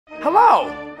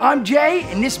Hello, I'm Jay,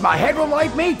 and this is my hetero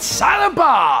life mate, Silent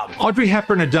Bob. Audrey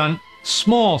Hepburn had done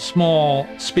small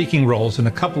speaking roles in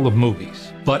a couple of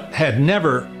movies, but had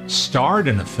never starred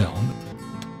in a film.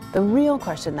 The real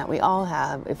question that we all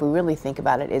have, if we really think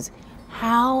about it, is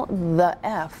how the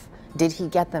F did he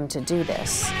get them to do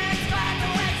this?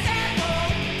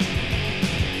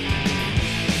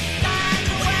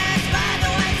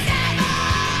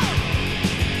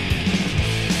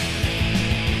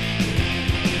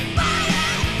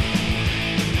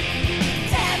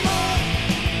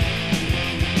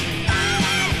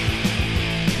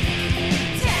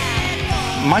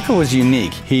 Michael was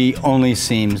unique. He only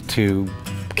seemed to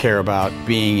care about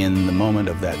being in the moment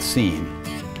of that scene.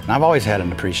 And I've always had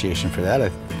an appreciation for that. I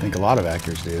think a lot of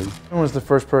actors do. He was the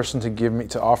first person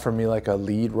to offer me like a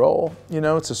lead role, you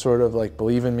know, to sort of like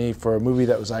believe in me for a movie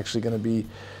that was actually going to be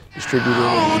distributed.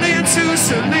 On into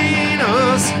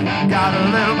Salinas, got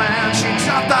a little man, she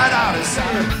dropped that out of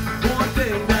sight.